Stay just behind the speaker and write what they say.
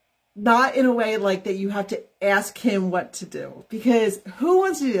not in a way like that you have to ask him what to do, because who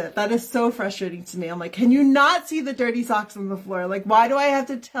wants to do that? That is so frustrating to me. I'm like, can you not see the dirty socks on the floor? Like, why do I have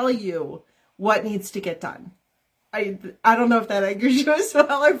to tell you what needs to get done? I don't know if that angers you as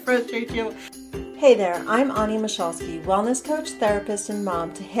well or frustrates you. Hey there, I'm Ani Michalski, wellness coach, therapist, and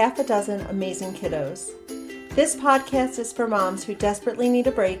mom to half a dozen amazing kiddos. This podcast is for moms who desperately need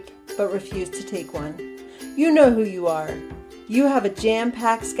a break but refuse to take one. You know who you are. You have a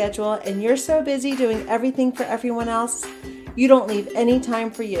jam-packed schedule and you're so busy doing everything for everyone else, you don't leave any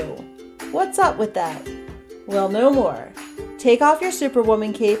time for you. What's up with that? Well, no more. Take off your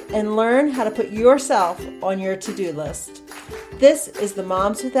Superwoman cape and learn how to put yourself on your to-do list. This is the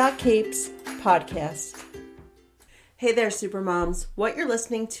Moms Without Capes podcast. Hey there, Supermoms. What you're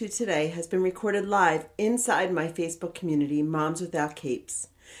listening to today has been recorded live inside my Facebook community, Moms Without Capes.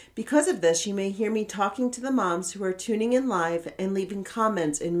 Because of this, you may hear me talking to the moms who are tuning in live and leaving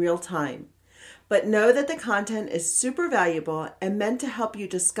comments in real time. But know that the content is super valuable and meant to help you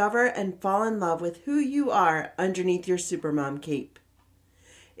discover and fall in love with who you are underneath your Supermom cape.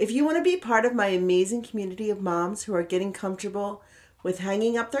 If you want to be part of my amazing community of moms who are getting comfortable with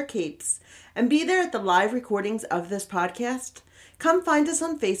hanging up their capes and be there at the live recordings of this podcast, come find us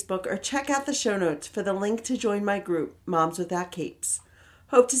on Facebook or check out the show notes for the link to join my group, Moms Without Capes.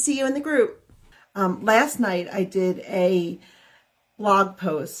 Hope to see you in the group. Last night I did a blog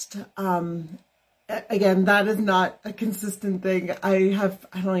post. Again, that is not a consistent thing. I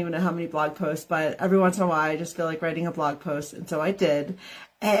don't even know how many blog posts, but every once in a while I just feel like writing a blog post. And so I did.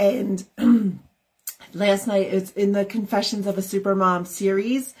 And last night it's in the Confessions of a Supermom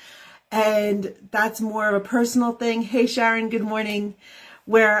series. And that's more of a personal thing. Hey, Sharon, good morning.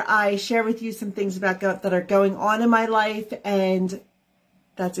 Where I share with you some things that are going on in my life. And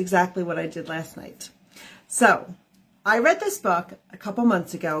that's exactly what I did last night. So I read this book a couple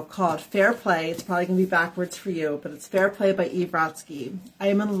months ago called Fair Play. It's probably going to be backwards for you, but it's Fair Play by Eve Rodsky. I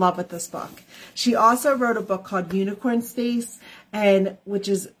am in love with this book. She also wrote a book called Unicorn Space,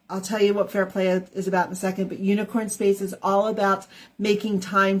 I'll tell you what Fair Play is about in a second, but Unicorn Space is all about making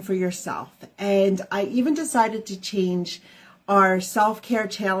time for yourself. And I even decided to change our self-care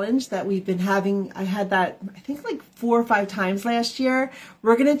challenge that we've been having. I had that, I think, like 4 or 5 times last year.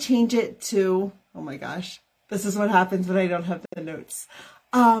 We're going to change it to, oh my gosh, this is what happens when I don't have the notes.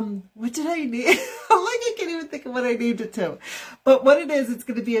 What did I need? I can't even think of what I named it to. But what it is, it's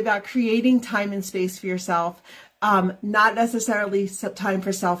going to be about creating time and space for yourself. Not necessarily time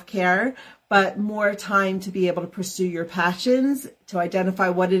for self-care, but more time to be able to pursue your passions, to identify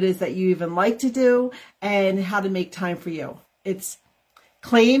what it is that you even like to do, and how to make time for you. It's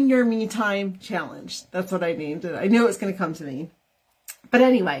Claim Your Me Time Challenge. That's what I named it. I knew it was going to come to me. But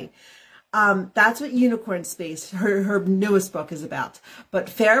anyway, that's what Unicorn Space, her newest book, is about. But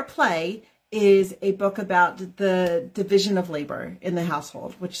Fair Play is a book about the division of labor in the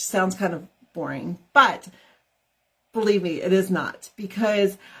household, which sounds kind of boring. But believe me, it is not.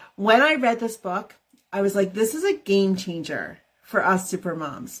 Because when I read this book, I was like, this is a game changer for us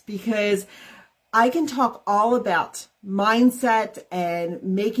supermoms. Because I can talk all about mindset and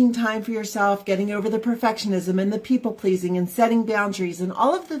making time for yourself, getting over the perfectionism and the people pleasing and setting boundaries and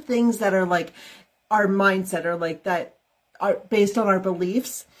all of the things that are like our mindset or like that are based on our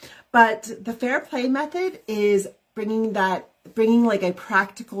beliefs. But the Fair Play method is bringing like a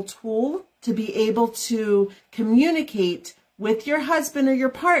practical tool to be able to communicate with your husband or your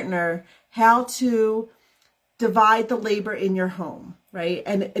partner how to divide the labor in your home, right?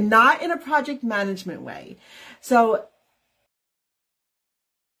 And not in a project management way. So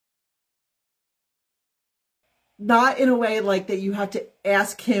not in a way like that you have to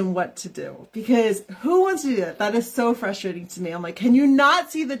ask him what to do, because who wants to do that? That is so frustrating to me. I'm like, can you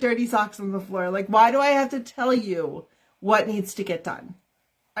not see the dirty socks on the floor? Like, why do I have to tell you what needs to get done?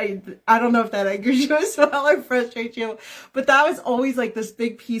 I don't know if that angers you as well or frustrates you, but that was always like this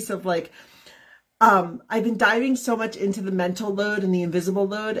big piece of like, I've been diving so much into the mental load and the invisible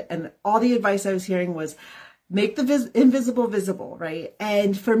load, and all the advice I was hearing was make the invisible visible, right?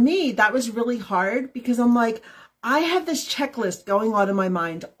 And for me, that was really hard because I'm like, I have this checklist going on in my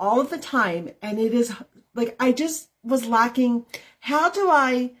mind all of the time, and it is like, I just was lacking. How do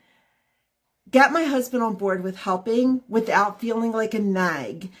I get my husband on board with helping without feeling like a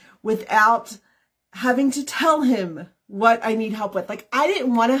nag, without having to tell him what I need help with? Like, I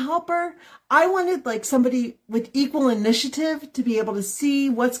didn't want to help her. I wanted like somebody with equal initiative to be able to see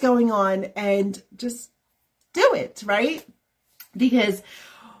what's going on and just do it, right? Because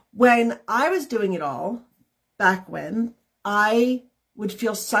when I was doing it all back when, I would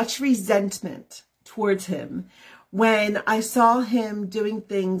feel such resentment towards him when I saw him doing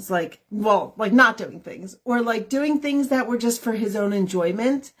things like, well, like not doing things, or like doing things that were just for his own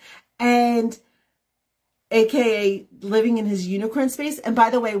enjoyment, and AKA living in his unicorn space. And by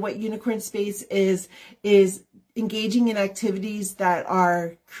the way, what unicorn space is engaging in activities that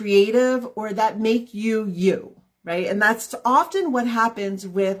are creative or that make you, right? And that's often what happens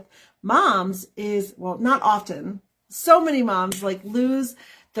with moms is, well, not often. So many moms like lose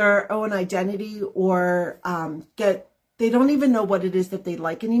their own identity or they don't even know what it is that they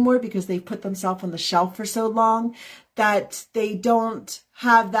like anymore because they've put themselves on the shelf for so long that they don't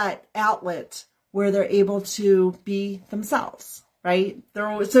have that outlet where they're able to be themselves, right?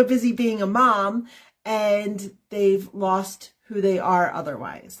 They're so busy being a mom and they've lost who they are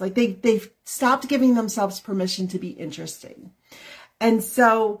otherwise. Like they've stopped giving themselves permission to be interesting. And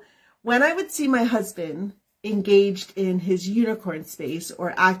so when I would see my husband engaged in his unicorn space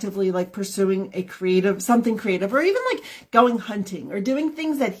or actively like pursuing something creative, or even like going hunting or doing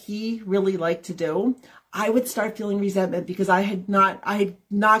things that he really liked to do, I would start feeling resentment because I had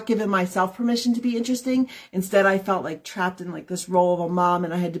not given myself permission to be interesting. Instead, I felt like trapped in like this role of a mom,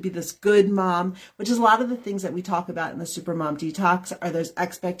 and I had to be this good mom, which is a lot of the things that we talk about in the Supermom Detox are those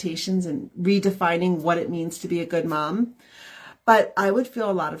expectations and redefining what it means to be a good mom. But I would feel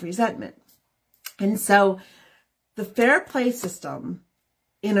a lot of resentment. And so the fair play system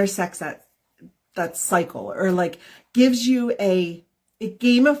intersects that cycle, or like gives you it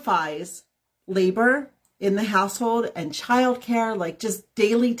gamifies labor in the household and childcare, like just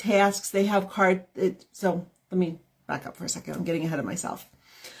daily tasks. They have so let me back up for a second. I'm getting ahead of myself.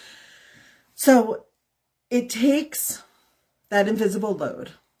 So it takes that invisible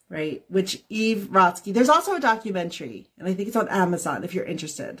load, right? Which Eve Rodsky, there's also a documentary, and I think it's on Amazon if you're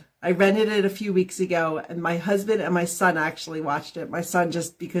interested. I rented it a few weeks ago, and my husband and my son actually watched it. My son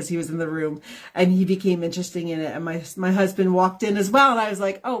just because he was in the room and he became interested in it. And my husband walked in as well. And I was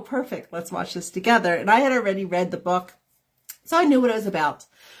like, oh, perfect. Let's watch this together. And I had already read the book, so I knew what it was about.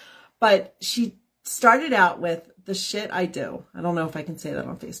 But she started out with the shit I do. I don't know if I can say that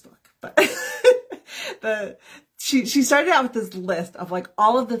on Facebook, but she started out with this list of like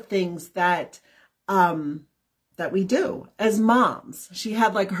all of the things that we do as moms. She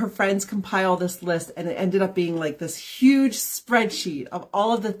had like her friends compile this list, and it ended up being like this huge spreadsheet of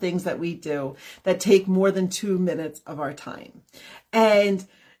all of the things that we do that take more than 2 minutes of our time. And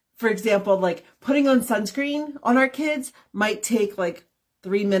for example, like putting on sunscreen on our kids might take like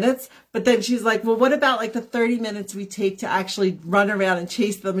 3 minutes, but then she's like, well, what about like the 30 minutes we take to actually run around and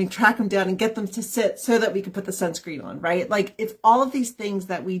chase them and track them down and get them to sit so that we can put the sunscreen on, right? Like it's all of these things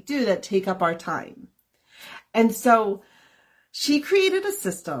that we do that take up our time. And so she created a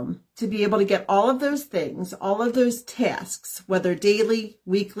system to be able to get all of those things, all of those tasks, whether daily,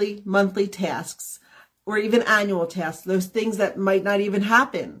 weekly, monthly tasks, or even annual tasks, those things that might not even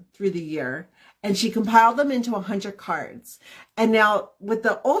happen through the year. And she compiled them into 100 cards. And now with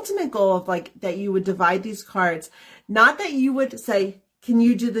the ultimate goal of like that you would divide these cards, not that you would say, can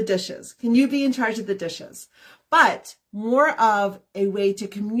you do the dishes? Can you be in charge of the dishes? But more of a way to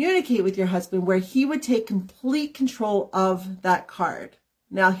communicate with your husband where he would take complete control of that card.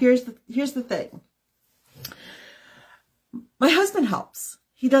 Now, here's the thing. My husband helps.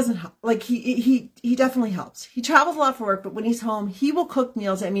 He doesn't help. Like he definitely helps. He travels a lot for work, but when he's home, he will cook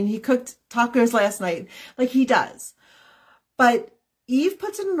meals. I mean, he cooked tacos last night, like he does. But Eve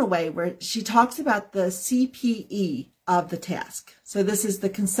puts it in a way where she talks about the CPE of the task. So this is the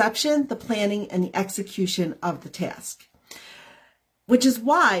conception, the planning, and the execution of the task. Which is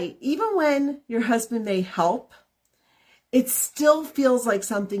why even when your husband may help, it still feels like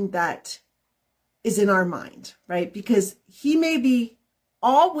something that is in our mind, right? Because he may be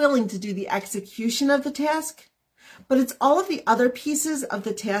all willing to do the execution of the task, but it's all of the other pieces of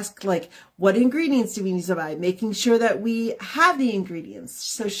the task, like what ingredients do we need to buy, making sure that we have the ingredients.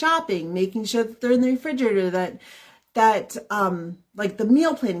 So shopping, making sure that they're in the refrigerator, that like the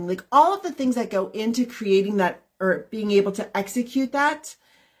meal planning, like all of the things that go into creating that or being able to execute that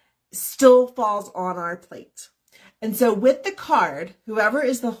still falls on our plate. And so with the card, whoever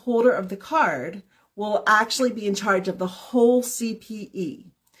is the holder of the card will actually be in charge of the whole CPE.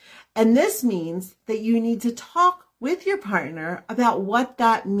 And this means that you need to talk with your partner about what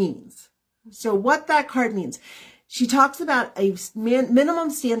that means. So what that card means. She talks about a minimum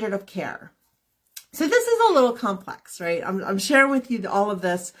standard of care. So this is a little complex, right? I'm sharing with you all of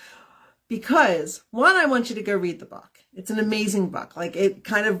this because, one, I want you to go read the book. It's an amazing book. Like it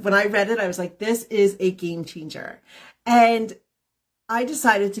kind of, when I read it, I was like, this is a game changer. And I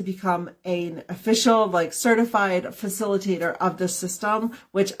decided to become an official, like certified facilitator of the system,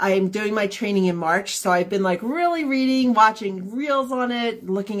 which I am doing my training in March. So I've been like really reading, watching reels on it,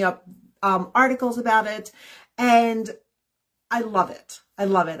 looking up articles about it. And I love it. I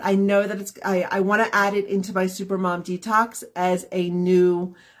love it. I know that I want to add it into my Supermom Detox as a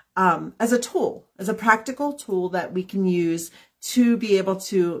new, as a tool, as a practical tool that we can use to be able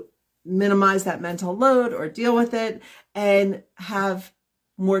to minimize that mental load or deal with it and have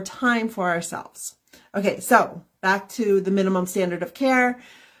more time for ourselves. Okay, so back to the minimum standard of care.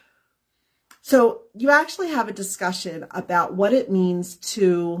 So you actually have a discussion about what it means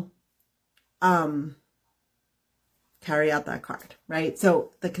to carry out that card, right? So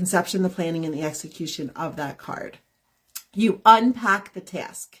the conception, the planning, and the execution of that card. You unpack the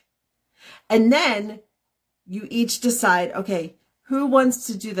task. And then you each decide, okay, who wants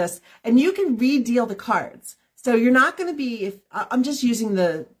to do this? And you can redeal the cards. So you're not going to be, if I'm just using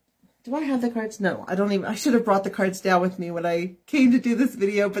do I have the cards? No, I should have brought the cards down with me when I came to do this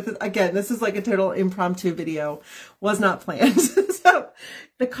video. But again, this is like a total impromptu video, was not planned. So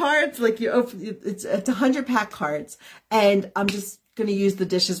the cards, like you open, it's 100 pack cards. And I'm just going to use the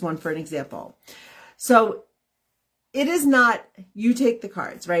dishes one for an example. So it is not, you take the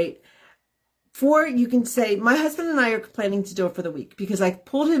cards, right? You can say, my husband and I are planning to do it for the week because I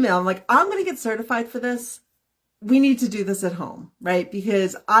pulled him in. I'm like, I'm going to get certified for this. We need to do this at home, right?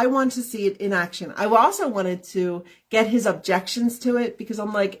 Because I want to see it in action. I also wanted to get his objections to it because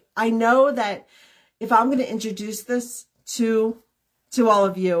I'm like, I know that if I'm going to introduce this to all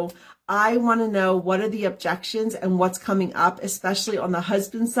of you, I want to know what are the objections and what's coming up, especially on the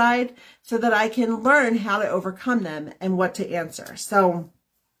husband side, so that I can learn how to overcome them and what to answer. So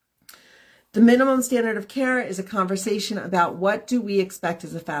the minimum standard of care is a conversation about what do we expect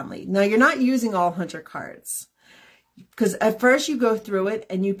as a family. Now, you're not using all 100 cards because at first you go through it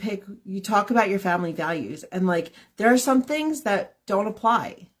and you talk about your family values, and like there are some things that don't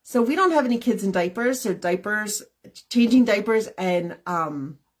apply. So we don't have any kids in diapers, so changing diapers and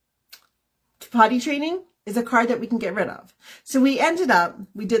potty training is a card that we can get rid of. So we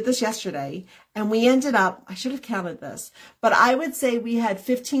did this yesterday, and we ended up, I should have counted this, but I would say we had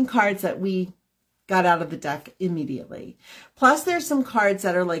 15 cards that we got out of the deck immediately. Plus there's some cards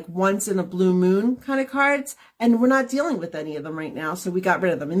that are like once in a blue moon kind of cards, and we're not dealing with any of them right now. So we got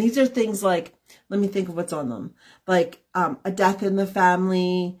rid of them. And these are things like, let me think of what's on them. Like a death in the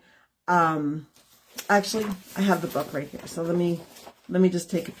family. Actually, I have the book right here. So let me just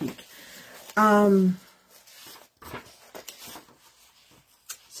take a peek.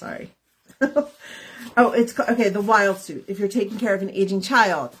 Sorry. Oh, it's okay. The wild suit. If you're taking care of an aging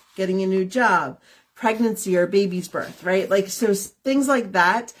child, getting a new job, pregnancy or baby's birth, right? Like, so things like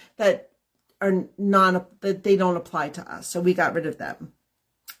that are that they don't apply to us. So we got rid of them.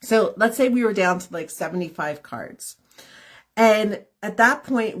 So let's say we were down to like 75 cards. And at that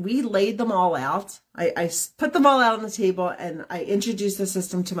point, we laid them all out. I put them all out on the table and I introduced the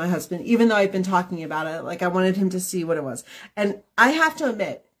system to my husband, even though I've been talking about it. Like I wanted him to see what it was. And I have to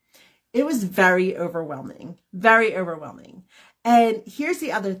admit, it was very overwhelming, very overwhelming. And here's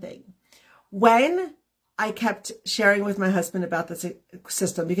the other thing. When I kept sharing with my husband about this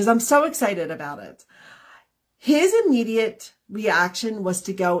system, because I'm so excited about it, his immediate reaction was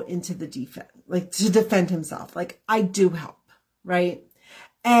to go into the defense, like to defend himself. Like, I do help, right?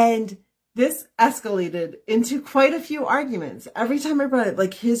 And this escalated into quite a few arguments. Every time I brought it,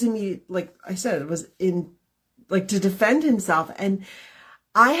 like his immediate, like I said, it was in like to defend himself. And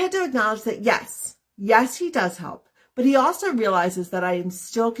I had to acknowledge that yes, he does help, but he also realizes that I am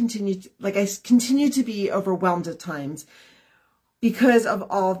still continue to be overwhelmed at times because of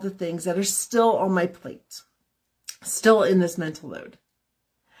all the things that are still on my plate, still in this mental load.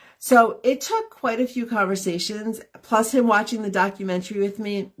 So it took quite a few conversations, plus him watching the documentary with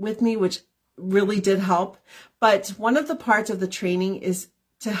me, which really did help. But one of the parts of the training is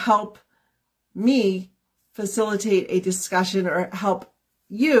to help me facilitate a discussion or help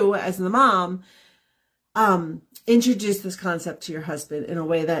you as the mom introduce this concept to your husband in a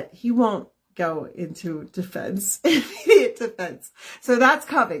way that he won't go into immediate defense. So that's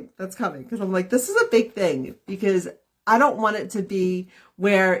coming because I'm like, this is a big thing because I don't want it to be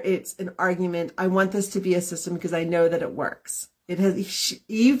where it's an argument. I want this to be a system because I know that it works.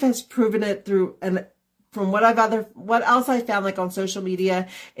 Eve has proven it through, and from what else I found, like on social media,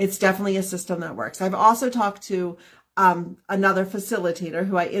 it's definitely a system that works. I've also talked to another facilitator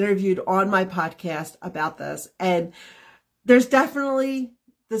who I interviewed on my podcast about this. And there's definitely,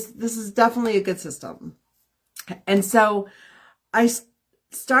 this is definitely a good system. And so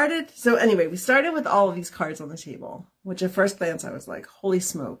we started with all of these cards on the table, which at first glance I was like, holy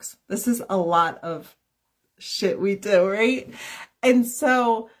smokes, this is a lot of shit we do, right? And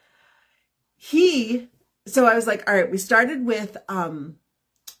so I was like, all right, we started with,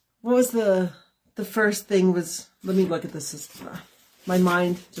 what was the first thing was, let me look at this. My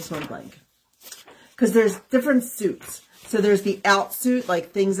mind just went blank. Because there's different suits. So there's the out suit,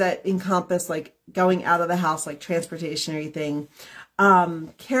 like things that encompass like going out of the house, like transportation or anything.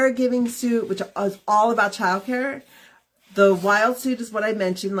 Caregiving suit, which is all about childcare. The wild suit is what I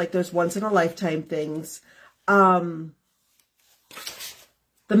mentioned, like those once in a lifetime things. The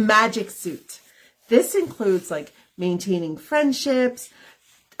magic suit. This includes like maintaining friendships,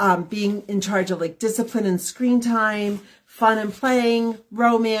 being in charge of like discipline and screen time, fun and playing,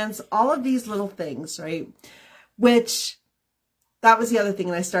 romance, all of these little things, right? Which, that was the other thing,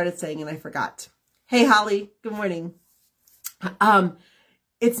 and I started saying and I forgot. Hey, Holly, good morning.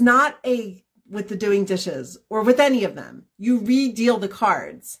 It's not with the doing dishes or with any of them. You re-deal the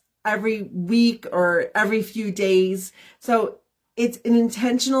cards every week or every few days. So it's an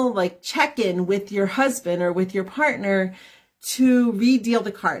intentional like check-in with your husband or with your partner to re-deal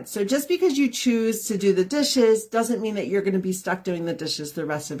the cards. So just because you choose to do the dishes doesn't mean that you're going to be stuck doing the dishes the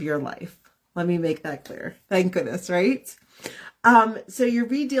rest of your life. Let me make that clear. Thank goodness, right? So you're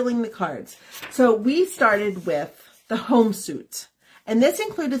redealing the cards. So we started with the home suit. And this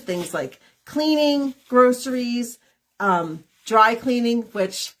included things like cleaning, groceries, dry cleaning,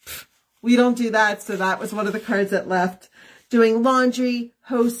 which we don't do that. So that was one of the cards that left. Doing laundry,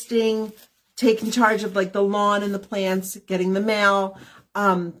 hosting, taking charge of like the lawn and the plants, getting the mail.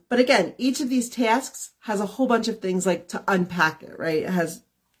 But again, each of these tasks has a whole bunch of things like to unpack it, right? It has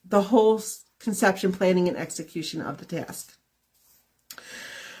the whole conception, planning, and execution of the task.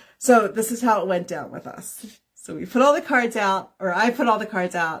 So this is how it went down with us. So we put all the cards out, or I put all the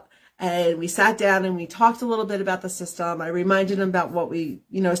cards out, and we sat down and we talked a little bit about the system. I reminded them about what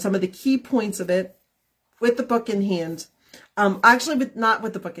some of the key points of it with the book in hand. Not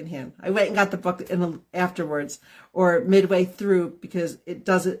with the book in hand. I went and got the book afterwards or midway through because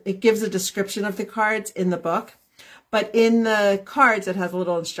it gives a description of the cards in the book. But in the cards, it has a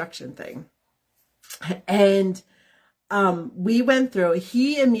little instruction thing. And we went through,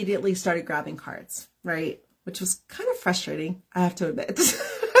 he immediately started grabbing cards, right? Which was kind of frustrating, I have to admit. I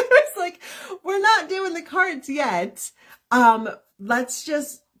was like, we're not doing the cards yet. Let's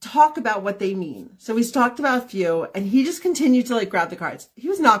just talk about what they mean. So we talked about a few, and he just continued to like grab the cards. He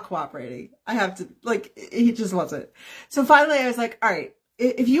was not cooperating. He just wasn't. So finally I was like, all right,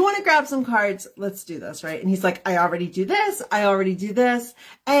 if you want to grab some cards, let's do this, right? And he's like, I already do this.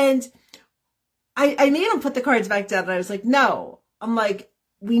 And I made him put the cards back down, and I was like, no. I'm like,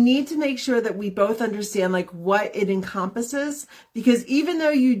 we need to make sure that we both understand like what it encompasses, because even though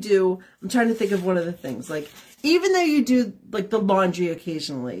you do, I'm trying to think of one of the things, like even though you do like the laundry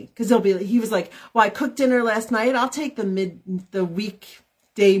occasionally, because he was like, well, I cooked dinner last night, I'll take the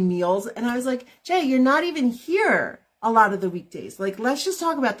weekday meals. And I was like, Jay, you're not even here a lot of the weekdays. Like, let's just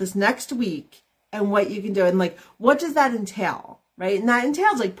talk about this next week and what you can do. And like, what does that entail? Right? And that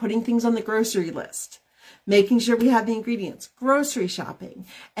entails like putting things on the grocery list, making sure we have the ingredients, grocery shopping.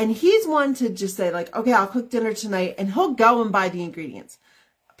 And he's one to just say like, okay, I'll cook dinner tonight, and he'll go and buy the ingredients.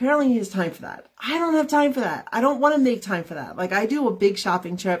 Apparently he has time for that. I don't have time for that. I don't want to make time for that. Like, I do a big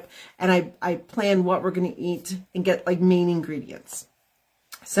shopping trip, and I plan what we're going to eat and get like main ingredients.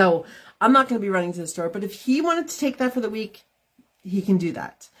 So I'm not going to be running to the store, but if he wanted to take that for the week, he can do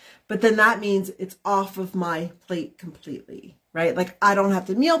that. But then that means it's off of my plate completely, right? Like, I don't have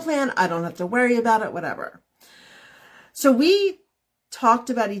to meal plan. I don't have to worry about it, whatever. So we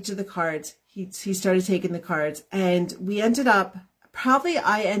talked about each of the cards. He started taking the cards, and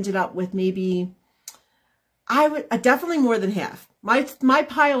I ended up with maybe, definitely more than half. My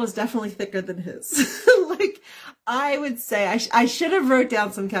pile is definitely thicker than his. Like, I would say I should have wrote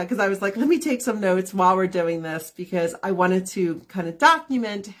down some count, because I was like, let me take some notes while we're doing this, because I wanted to kind of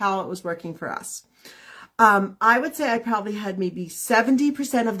document how it was working for us. I would say I probably had maybe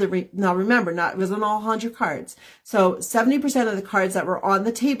 70% of now remember, it wasn't all 100 cards. So 70% of the cards that were on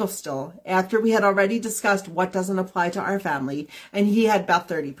the table still, after we had already discussed what doesn't apply to our family, and he had about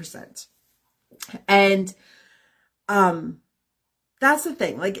 30%. And, that's the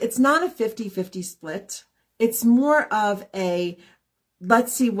thing. Like, it's not a 50-50 split. It's more of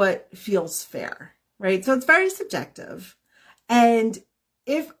let's see what feels fair, right? So it's very subjective. And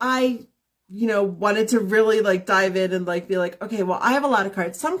if I wanted to really like dive in and like be like, okay, well, I have a lot of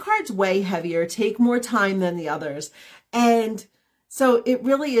cards. Some cards weigh heavier, take more time than the others. And so it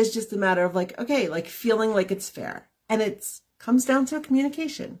really is just a matter of like, okay, like feeling like it's fair. And it's comes down to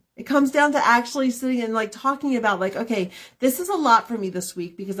communication. It comes down to actually sitting and like talking about like, okay, this is a lot for me this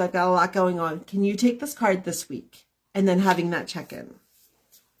week because I've got a lot going on. Can you take this card this week? And then having that check-in.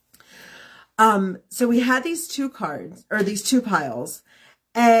 So we had these two cards or these two piles,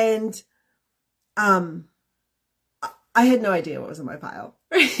 and I had no idea what was in my pile,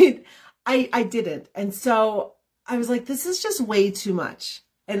 right? I didn't. And so I was like, this is just way too much.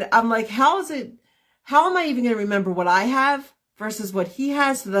 And I'm like, how am I even going to remember what I have versus what he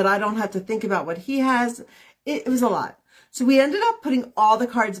has so that I don't have to think about what he has? It was a lot. So we ended up putting all the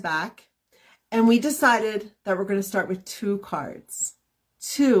cards back, and we decided that we're going to start with 2 cards,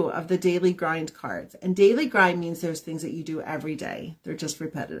 2 of the daily grind cards. And daily grind means there's things that you do every day. They're just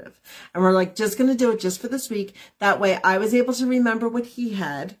repetitive. And we're like, just going to do it just for this week. That way I was able to remember what he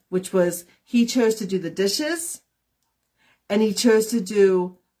had, which was he chose to do the dishes and he chose to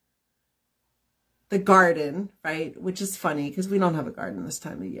do the garden, right? Which is funny because we don't have a garden this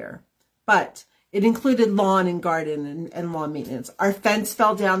time of year, but it included lawn and garden and lawn maintenance. Our fence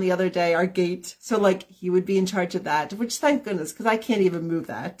fell down the other day, our gate. So like he would be in charge of that, which thank goodness, because I can't even move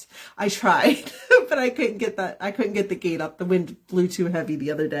that. I tried, but I couldn't get that. I couldn't get the gate up. The wind blew too heavy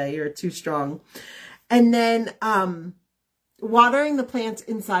the other day or too strong. And then watering the plants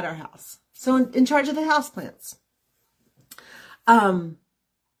inside our house. So in charge of the house plants.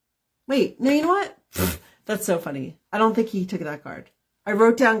 Wait, no, you know what? That's so funny. I don't think he took that card. I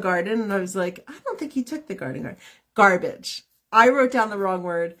wrote down garden and I was like, I don't think he took the garden card. Garbage. I wrote down the wrong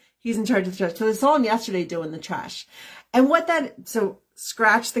word. He's in charge of the trash. So I saw him yesterday doing the trash. And so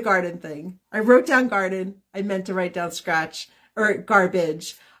scratch the garden thing. I wrote down garden. I meant to write down scratch or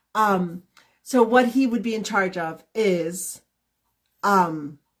garbage. So what he would be in charge of is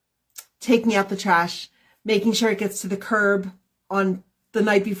taking out the trash, making sure it gets to the curb on the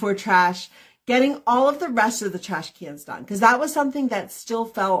night before trash, getting all of the rest of the trash cans done. Because that was something that still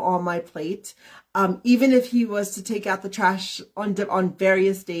fell on my plate. Even if he was to take out the trash on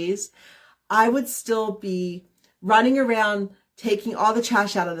various days, I would still be running around, taking all the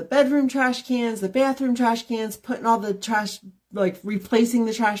trash out of the bedroom trash cans, the bathroom trash cans, putting all the trash, like replacing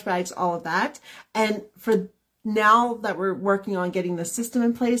the trash bags, all of that. And for now that we're working on getting the system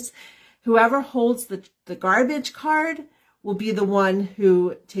in place, whoever holds the garbage card will be the one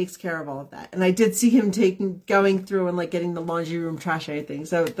who takes care of all of that. And I did see him going through and like getting the laundry room trash and everything.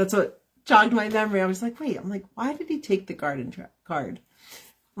 So that's what jogged my memory. I was like, wait, why did he take the garden card?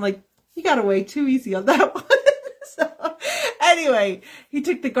 I'm like, he got away too easy on that one. So anyway, he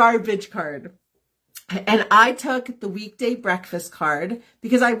took the garbage card. And I took the weekday breakfast card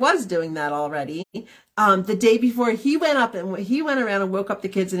because I was doing that already. The day before he went around and woke up the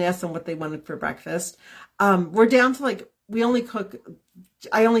kids and asked them what they wanted for breakfast. We're down to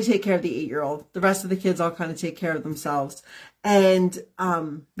I only take care of the 8-year-old. The rest of the kids all kind of take care of themselves, and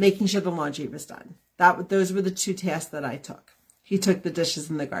making sure the laundry was done. Those were the 2 tasks that I took. He took the dishes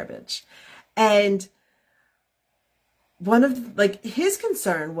and the garbage. And one of his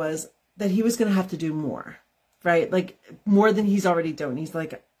concern was that he was going to have to do more, right? Like more than he's already doing. He's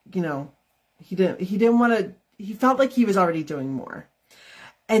like, he didn't want to, he felt like he was already doing more.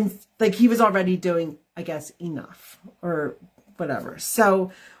 And like he was already doing, I guess, enough or whatever.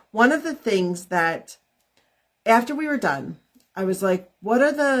 So one of the things that after we were done, I was like,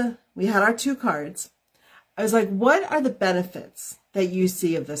 we had our 2 cards. I was like, what are the benefits that you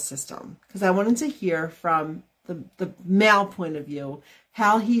see of this system? Because I wanted to hear from the male point of view,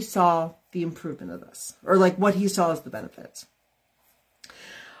 how he saw the improvement of this, or like what he saw as the benefits.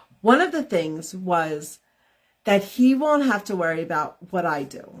 One of the things was that he won't have to worry about what I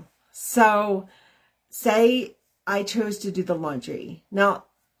do. So say I chose to do the laundry. Now,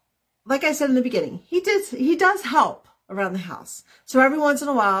 like I said in the beginning, he does help around the house. So every once in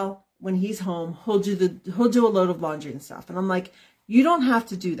a while when he's home, he'll do a load of laundry and stuff. And I'm like, you don't have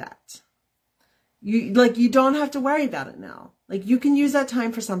to do that. You don't have to worry about it now. Like you can use that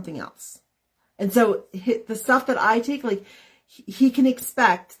time for something else. And so the stuff that I take, like he can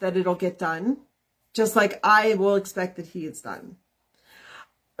expect that it'll get done, just like I will expect that he is done,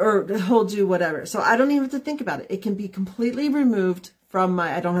 or he'll do whatever. So I don't even have to think about it. It can be completely removed from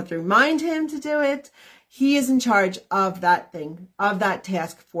I don't have to remind him to do it. He is in charge of that thing, of that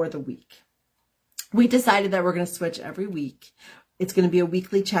task for the week. We decided that we're going to switch every week. It's going to be a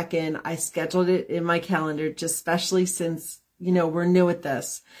weekly check-in. I scheduled it in my calendar, just especially since, we're new at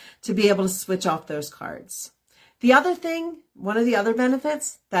this, to be able to switch off those cards. The other thing, one of the other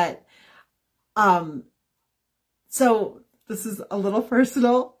benefits that, so this is a little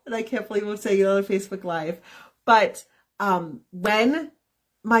personal, and I can't believe I'm saying it on Facebook Live, but when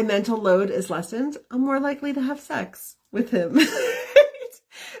my mental load is lessened, I'm more likely to have sex. with him.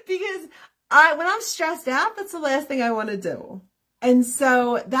 Because when I'm stressed out, that's the last thing I want to do. And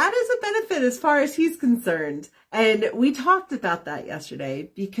so that is a benefit as far as he's concerned. And we talked about that yesterday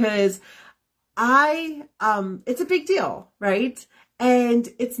because it's a big deal, right? And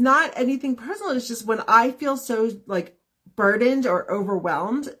it's not anything personal. It's just when I feel so like burdened or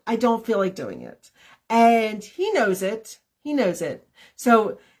overwhelmed, I don't feel like doing it. And he knows it. He knows it.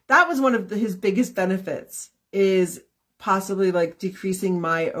 So that was one of his biggest benefits, is possibly like decreasing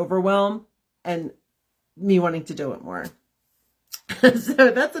my overwhelm and me wanting to do it more.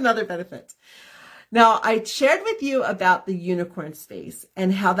 So that's another benefit. Now, I shared with you about the unicorn space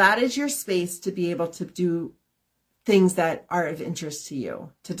and how that is your space to be able to do things that are of interest to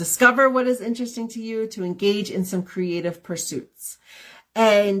you, to discover what is interesting to you, to engage in some creative pursuits.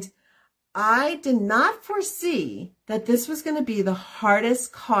 And I did not foresee that this was going to be the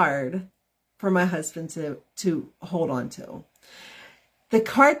hardest card for my husband to hold on to. The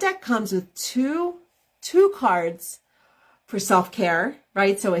card deck comes with two cards for self-care,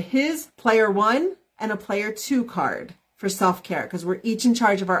 right? So his player 1 and a player 2 card for self-care, because we're each in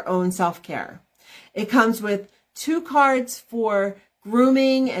charge of our own self-care. It comes with 2 cards for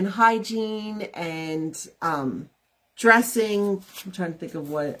grooming and hygiene and dressing. I'm trying to think of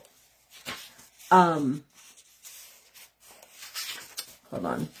what. Hold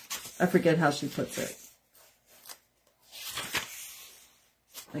on. I forget how she puts it.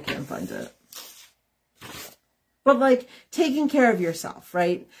 I can't find it. But like taking care of yourself,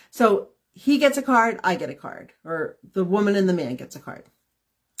 right? So he gets a card, I get a card, or the woman and the man gets a card.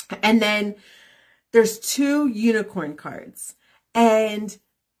 And then there's 2 unicorn cards and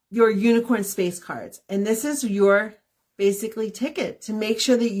your unicorn space cards. And this is your basically ticket to make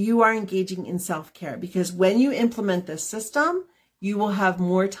sure that you are engaging in self-care, because when you implement this system, you will have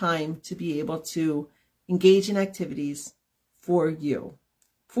more time to be able to engage in activities for you,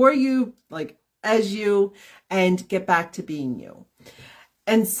 like as you, and get back to being you.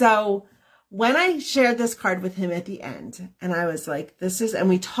 And so when I shared this card with him at the end, and I was like, and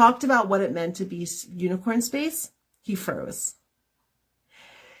we talked about what it meant to be unicorn space, he froze.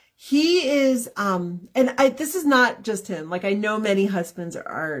 He is, this is not just him. Like, I know many husbands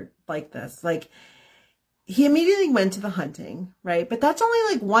are like this. Like, he immediately went to the hunting, right? But that's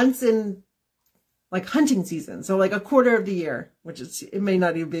only like once in like hunting season. So like a quarter of the year, it may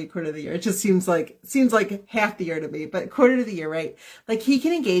not even be a quarter of the year. It just seems like half the year to me, but quarter of the year, right? Like he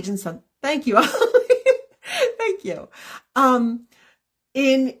can engage in some, thank you. Thank you.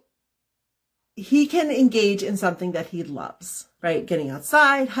 He can engage in something that he loves, right? Getting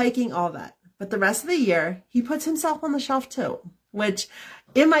outside, hiking, all that. But the rest of the year, he puts himself on the shelf too, which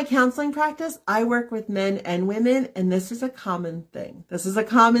in my counseling practice, I work with men and women, and this is a common thing. This is a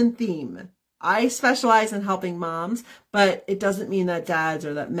common theme. I specialize in helping moms, but it doesn't mean that dads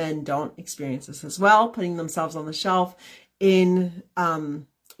or that men don't experience this as well, putting themselves on the shelf in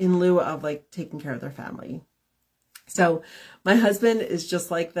lieu of like taking care of their family. So my husband is just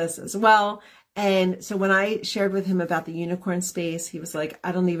like this as well. And so when I shared with him about the unicorn space, he was like,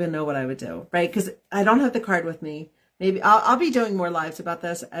 I don't even know what I would do, right? Because I don't have the card with me. Maybe I'll be doing more lives about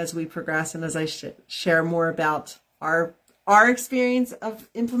this as we progress and as I share more about our experience of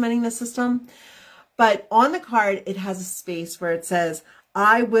implementing the system. But on the card, it has a space where it says,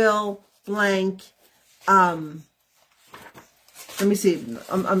 I will blank. Let me see.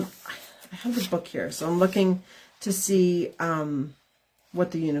 I have the book here, so I'm looking to see what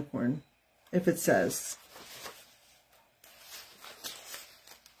the unicorn, if it says.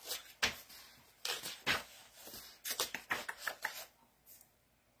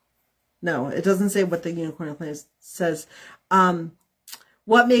 No, it doesn't say what the unicorn plan is. It says,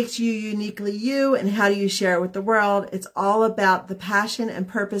 what makes you uniquely you and how do you share it with the world? It's all about the passion and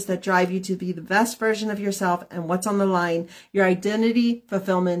purpose that drive you to be the best version of yourself and what's on the line, your identity,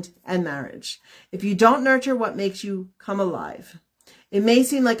 fulfillment, and marriage. If you don't nurture what makes you come alive, it may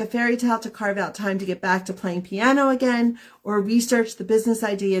seem like a fairy tale to carve out time to get back to playing piano again or research the business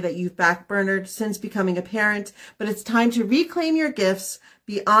idea that you've backburnered since becoming a parent, but it's time to reclaim your gifts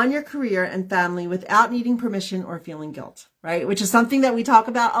beyond your career and family without needing permission or feeling guilt, right? Which is something that we talk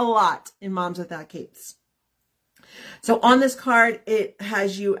about a lot in Moms Without Capes. So on this card, it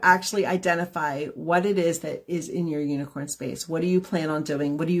has you actually identify what it is that is in your unicorn space. What do you plan on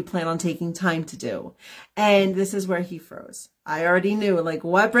doing? What do you plan on taking time to do? And this is where he froze. I already knew, like,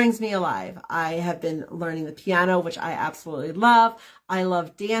 what brings me alive? I have been learning the piano, which I absolutely love. I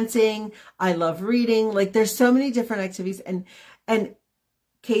love dancing. I love reading. Like, there's so many different activities. And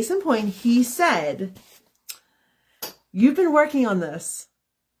case in point, he said, you've been working on this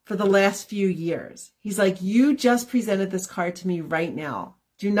for the last few years. He's like, you just presented this card to me right now.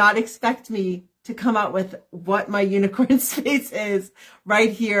 Do not expect me to come out with what my unicorn space is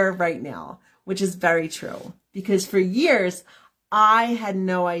right here, right now, which is very true. Because for years, I had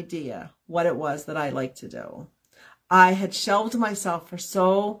no idea what it was that I like to do. I had shelved myself for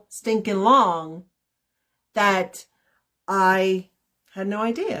so stinking long that I had no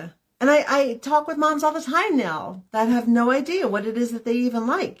idea. And I talk with moms all the time now that have no idea what it is that they even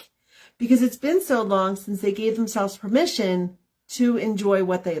like, because it's been so long since they gave themselves permission to enjoy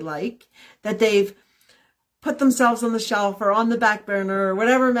what they like, that they've put themselves on the shelf or on the back burner or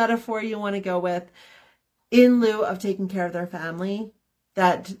whatever metaphor you want to go with, in lieu of taking care of their family,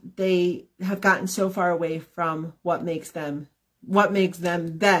 that they have gotten so far away from what makes them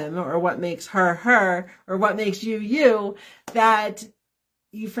them, or what makes her, or what makes you, that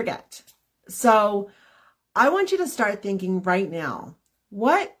you forget. So I want you to start thinking right now,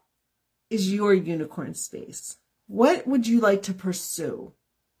 what is your unicorn space? What would you like to pursue?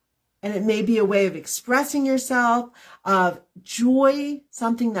 And it may be a way of expressing yourself, of joy,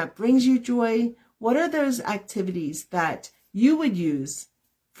 something that brings you joy. What are those activities that you would use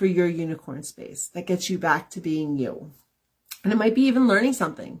for your unicorn space that gets you back to being you? And it might be even learning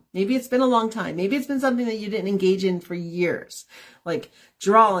something. Maybe it's been a long time. Maybe it's been something that you didn't engage in for years, like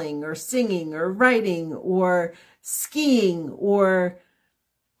drawing or singing or writing or skiing or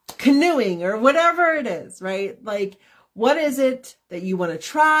canoeing or whatever it is, right? Like, what is it that you want to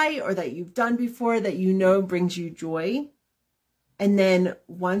try or that you've done before that you know brings you joy? And then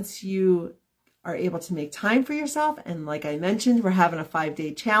once you are able to make time for yourself, and like I mentioned, we're having a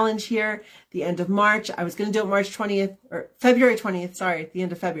 5-day challenge here, the end of March. I was going to do it March 20th or February 20th, sorry, the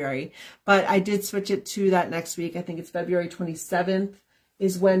end of February, but I did switch it to that next week. I think it's February 27th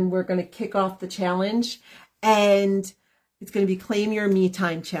is when we're going to kick off the challenge, and it's going to be Claim Your Me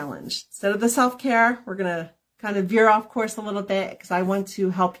Time Challenge. Instead of the self-care, we're going to kind of veer off course a little bit, because I want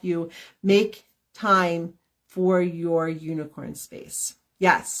to help you make time for your unicorn space.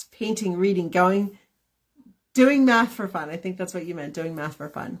 Yes, painting, reading, doing math for fun. I think that's what you meant, doing math for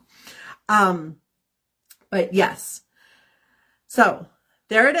fun. But yes. So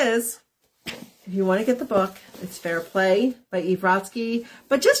there it is. If you want to get the book, it's Fair Play by Eve Rodsky.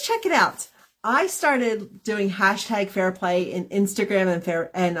 But just check it out. I started doing hashtag Fair Play in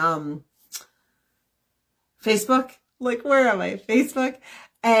Instagram and Facebook. Like, where am I? Facebook.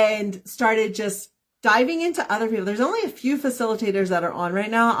 And started just diving into other people. There's only a few facilitators that are on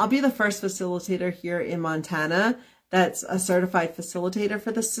right now. I'll be the first facilitator here in Montana that's a certified facilitator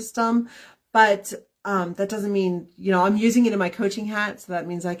for the system. But that doesn't mean, I'm using it in my coaching hat. So that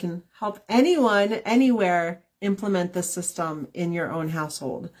means I can help anyone, anywhere, implement the system in your own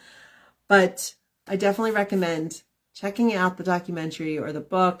household. But I definitely recommend checking out the documentary or the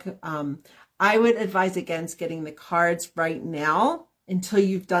book. I would advise against getting the cards right now until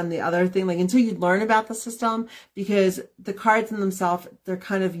you've done the other thing, like until you learn about the system, because the cards in themselves, they're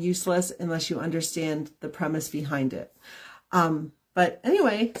kind of useless unless you understand the premise behind it. But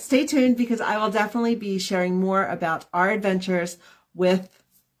anyway, stay tuned, because I will definitely be sharing more about our adventures with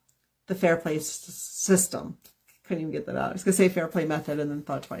the Fair Play system. Couldn't even get that out. I was going to say Fair Play method and then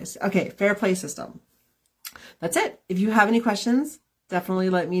thought twice. Okay, Fair Play system. That's it. If you have any questions, definitely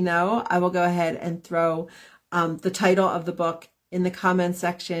let me know. I will go ahead and throw the title of the book in the comments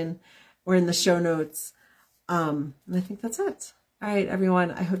section or in the show notes. And I think that's it. All right,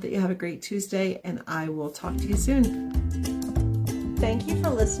 everyone. I hope that you have a great Tuesday, and I will talk to you soon. Thank you for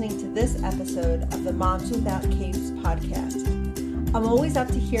listening to this episode of the Moms Without Capes podcast. I'm always up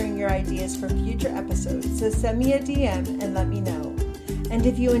to hearing your ideas for future episodes, so send me a DM and let me know. And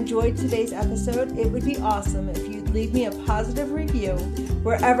if you enjoyed today's episode, it would be awesome if you'd leave me a positive review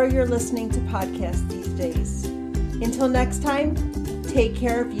wherever you're listening to podcasts these days. Until next time, take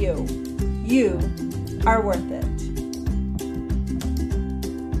care of you. You are worth it.